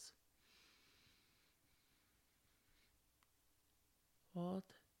nose. Hold.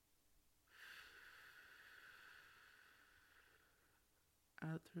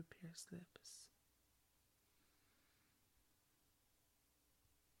 Out through pierced lips.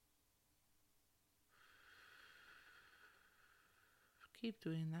 Keep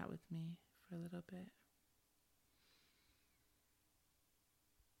doing that with me for a little bit.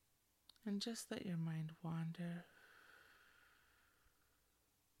 And just let your mind wander.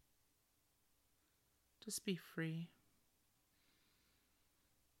 Just be free.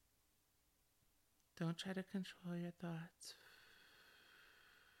 Don't try to control your thoughts.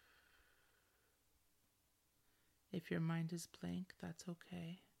 If your mind is blank, that's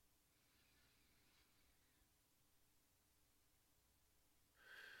okay.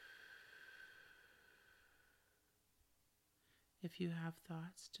 If you have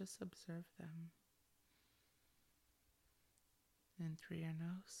thoughts, just observe them. In through your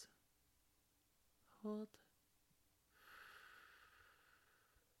nose. Hold.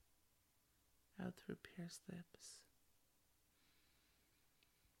 Out through pierced lips.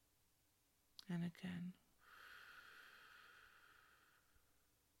 And again.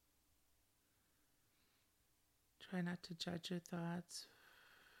 Try not to judge your thoughts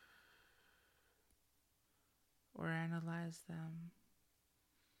or analyze them,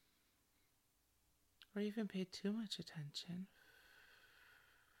 or even pay too much attention.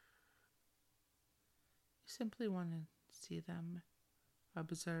 You simply want to see them,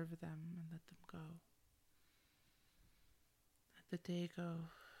 observe them, and let them go. Let the day go.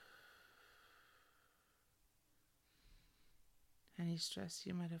 Any stress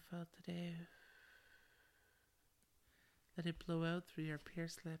you might have felt today, let it blow out through your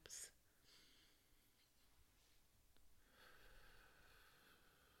pierced lips.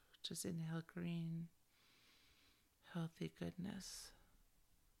 Just inhale green, healthy goodness.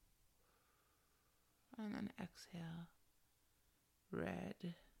 And then exhale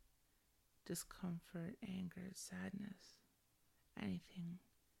red, discomfort, anger, sadness, anything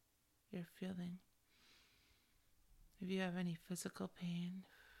you're feeling. If you have any physical pain,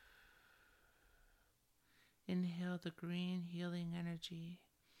 inhale the green healing energy,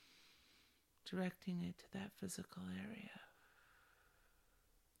 directing it to that physical area.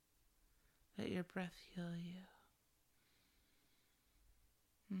 Let your breath heal you.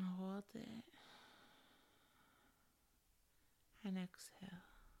 And hold it. And exhale.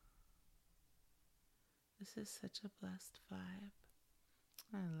 This is such a blessed vibe.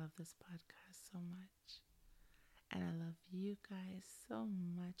 I love this podcast so much. And I love you guys so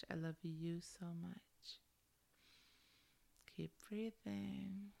much. I love you so much. Keep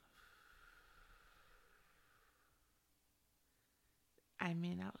breathing. I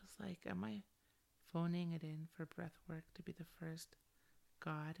was like, am I phoning it in for breath work to be the first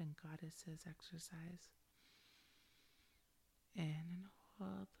God and Goddesses exercise? In and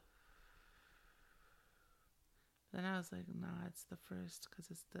hold. Then I was like, no, it's the first because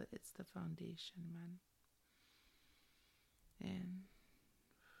it's the foundation, man. In,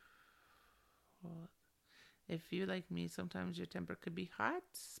 hold. If you like me, sometimes your temper could be hot,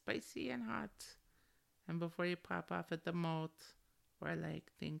 spicy, and hot. And before you pop off at the mouth or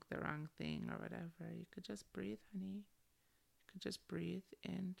like think the wrong thing or whatever, you could just breathe, honey. You could just breathe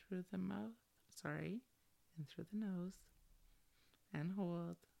in through the mouth. In through the nose. And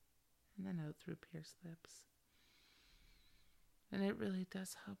hold. And then out through pierced lips. And it really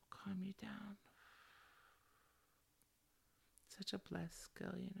does help calm you down. Such a blessed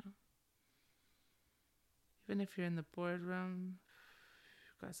skill, you know. Even if you're in the boardroom,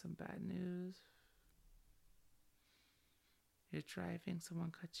 you've got some bad news, you're driving,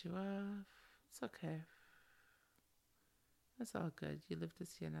 someone cut you off, it's okay. That's all good. You live to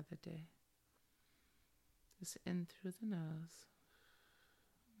see another day. Just in through the nose,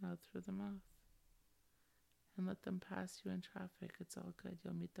 out through the mouth. And let them pass you in traffic. It's all good.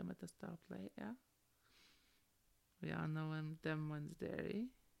 You'll meet them at the stoplight, yeah? We all know them ones dairy.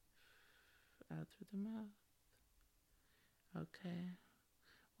 Out through the mouth. Okay.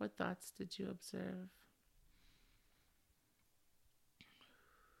 What thoughts did you observe?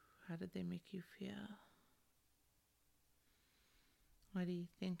 How did they make you feel? What are you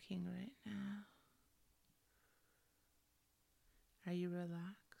thinking right now? Are you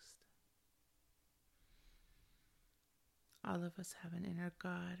relaxed? All of us have an inner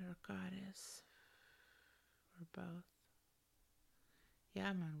god or goddess, or both.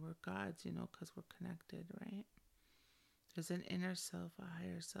 Yeah, man, we're gods, you know, because we're connected, right? There's an inner self, a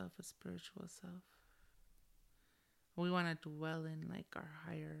higher self, a spiritual self. We want to dwell in like our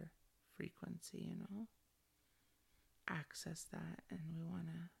higher frequency, you know, access that, and we want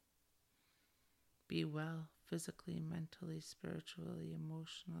to be well physically, mentally, spiritually,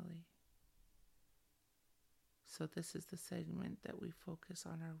 emotionally. So this is the segment that we focus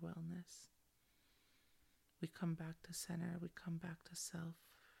on our wellness. We come back to center, we come back to self.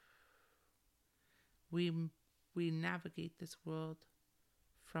 We navigate this world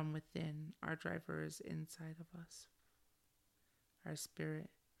from within. Our driver is inside of us, our spirit.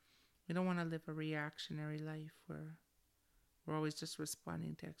 We don't want to live a reactionary life where we're always just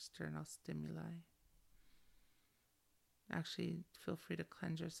responding to external stimuli. Actually, feel free to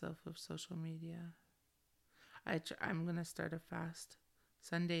cleanse yourself of social media. I'm going to start a fast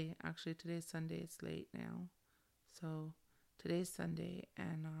Sunday. Actually, today's Sunday. It's late now. So today's Sunday,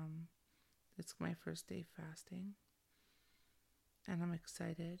 and it's my first day fasting. And I'm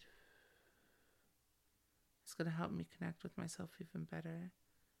excited. It's going to help me connect with myself even better.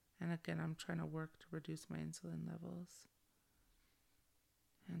 And again, I'm trying to work to reduce my insulin levels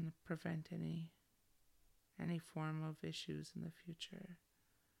and prevent any form of issues in the future,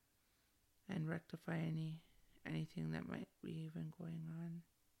 and rectify anything that might be even going on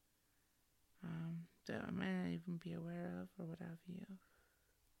that I might not even be aware of, or what have you.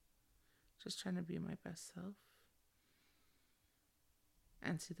 Just trying to be my best self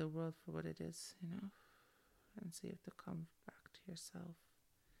and see the world for what it is, you know, and see if to come back to yourself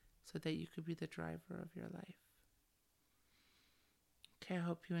so that you could be the driver of your life. Okay, I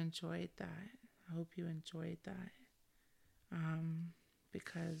hope you enjoyed that.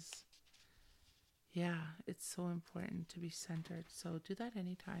 Because yeah, it's so important to be centered. So do that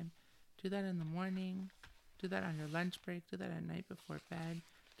anytime. Do that in the morning. Do that on your lunch break. Do that at night before bed.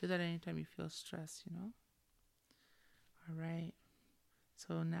 Do that anytime you feel stressed, you know? All right.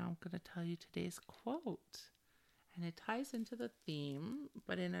 So now I'm going to tell you today's quote. And it ties into the theme,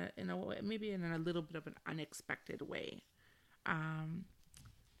 but in a way, maybe in a little bit of an unexpected way.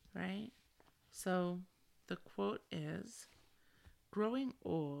 Right? So the quote is, "Growing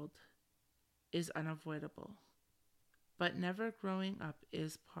old is unavoidable, but never growing up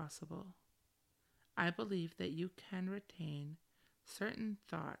is possible. I believe that you can retain certain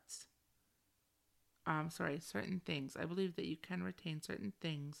things. I believe that you can retain certain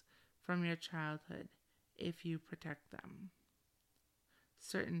things from your childhood if you protect them.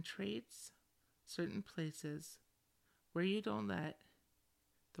 Certain traits, certain places where you don't let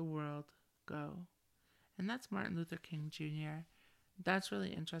the world go." And that's Martin Luther King Jr. That's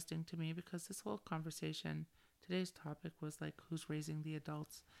really interesting to me because this whole conversation, today's topic was like, who's raising the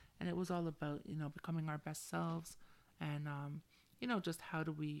adults? And it was all about, you know, becoming our best selves and, you know, just how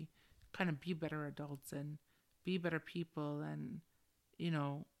do we kind of be better adults and be better people and, you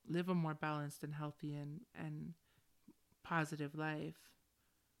know, live a more balanced and healthy and positive life.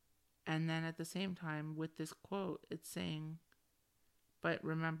 And then at the same time, with this quote, it's saying, but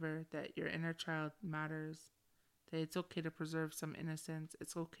remember that your inner child matters, that it's okay to preserve some innocence.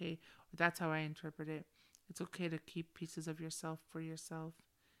 It's okay. That's how I interpret it. It's okay to keep pieces of yourself for yourself,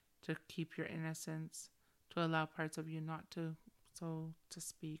 to keep your innocence, to allow parts of you not to, so to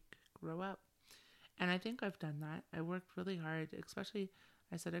speak, grow up. And I think I've done that. I worked really hard, especially,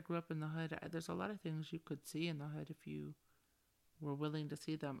 I said I grew up in the hood. There's a lot of things you could see in the hood if you were willing to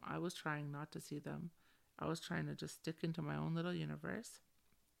see them. I was trying not to see them. I was trying to just stick into my own little universe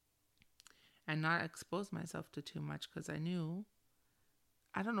and not expose myself to too much because I knew,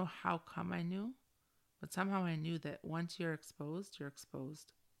 I don't know how come I knew, But somehow I knew that once you're exposed, you're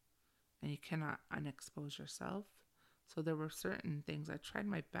exposed. And you cannot unexpose yourself. So there were certain things I tried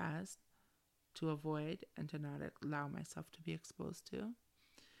my best to avoid and to not allow myself to be exposed to.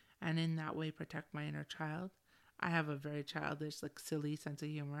 And in that way, protect my inner child. I have a very childish, like silly sense of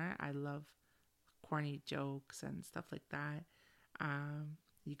humor. I love corny jokes and stuff like that.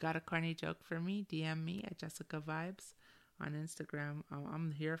 You got a corny joke for me? DM me at Jessica Vibes on Instagram.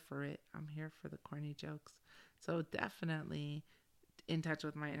 I'm here for it. I'm here for the corny jokes. So definitely in touch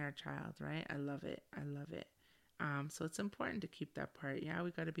with my inner child, right? I love it. I love it. So it's important to keep that part. Yeah, we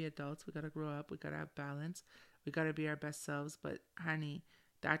got to be adults. We got to grow up. We got to have balance. We got to be our best selves. But honey,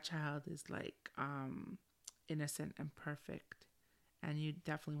 that child is like innocent and perfect. And you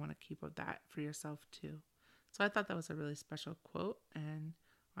definitely want to keep that for yourself too. So I thought that was a really special quote. And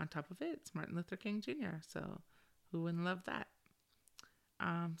on top of it, it's Martin Luther King Jr. So who wouldn't love that?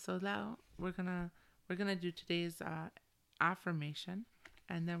 So now we're gonna do today's affirmation,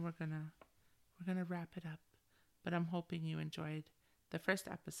 and then we're gonna wrap it up. But I'm hoping you enjoyed the first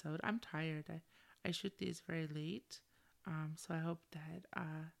episode. I'm tired. I shoot these very late, so I hope that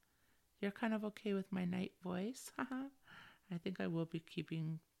you're kind of okay with my night voice. I think I will be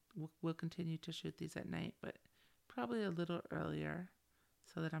we'll continue to shoot these at night, but probably a little earlier,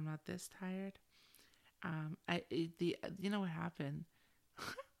 so that I'm not this tired. You know what happened?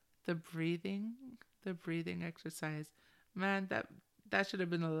 the breathing exercise, man, that should have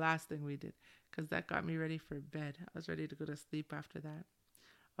been the last thing we did, because that got me ready for bed. I was ready to go to sleep after that.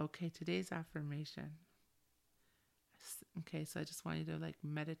 Okay, today's affirmation. Okay, so I just want you to like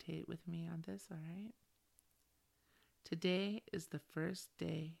meditate with me on this, all right? Today is the first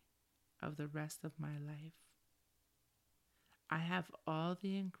day of the rest of my life. I have all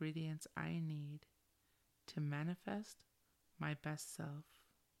the ingredients I need to manifest my best self.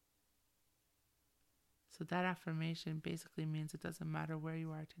 So that affirmation basically means it doesn't matter where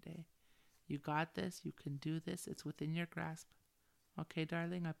you are today. You got this. You can do this. It's within your grasp. Okay,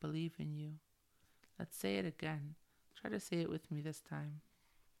 darling, I believe in you. Let's say it again. Try to say it with me this time.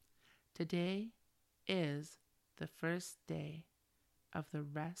 Today is the first day of the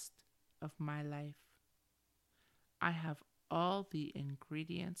rest of my life. I have all the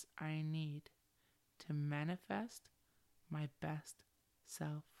ingredients I need to manifest my best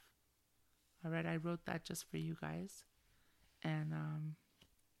self. All right, I wrote that just for you guys. And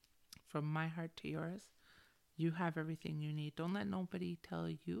from my heart to yours, you have everything you need. Don't let nobody tell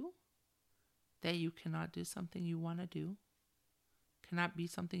you that you cannot do something you want to do, cannot be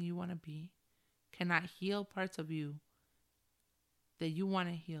something you want to be, cannot heal parts of you that you want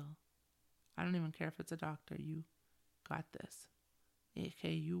to heal. I don't even care if it's a doctor. You got this.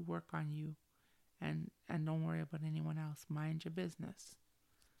 Okay, you work on you, and don't worry about anyone else. Mind your business.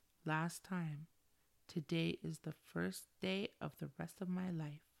 Last time, today is the first day of the rest of my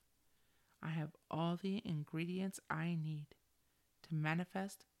life. I have all the ingredients I need to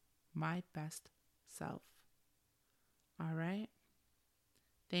manifest my best self. All right?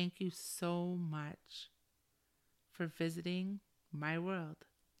 Thank you so much for visiting my world,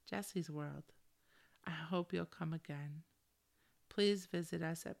 Jessie's world. I hope you'll come again. Please visit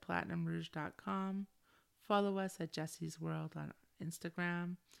us at platinumrouge.com. Follow us at Jessie's World on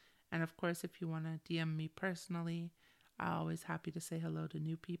Instagram. And of course, if you want to DM me personally, I'm always happy to say hello to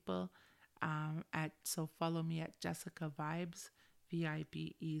new people. So follow me at Jessica Vibes,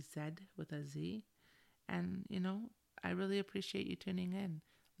 Vibez with a Z. And, I really appreciate you tuning in.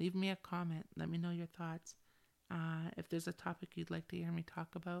 Leave me a comment. Let me know your thoughts. If there's a topic you'd like to hear me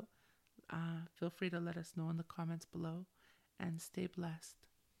talk about, feel free to let us know in the comments below. And stay blessed.